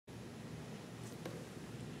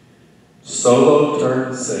Solo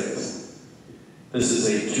Turn 6. This is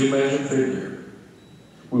a 2-measure figure.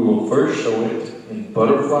 We will first show it in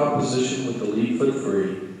butterfly position with the lead foot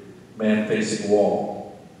free, man facing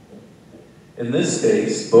wall. In this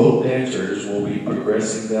case, both dancers will be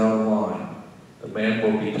progressing down the line. The man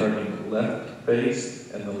will be turning left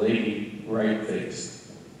faced and the lady right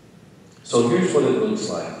faced. So here's what it looks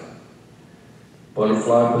like.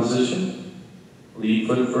 Butterfly position, lead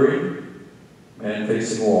foot free, man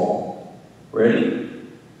facing wall. Ready?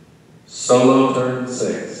 Solo turn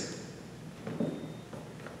 6.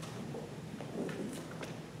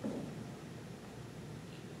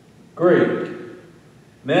 Great.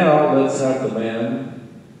 Now let's have the man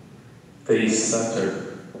face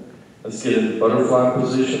center. Let's get in butterfly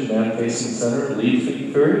position, man facing center, lead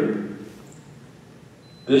feet free.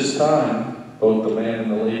 This time, both the man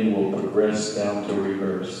and the lady will progress down to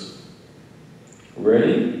reverse.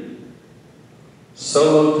 Ready?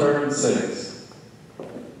 Solo turn 6.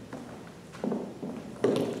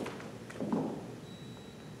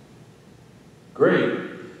 Great.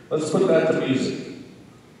 Let's put that to music.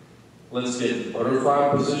 Let's get butterfly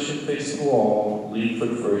position facing wall, lead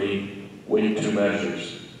foot free, wait 2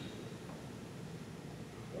 measures.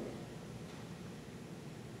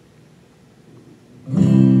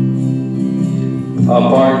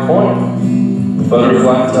 Up arm point,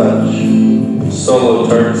 butterfly touch, solo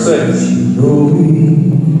turn 6. Drove me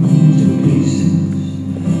to pieces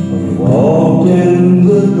when you walked in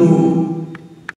the door.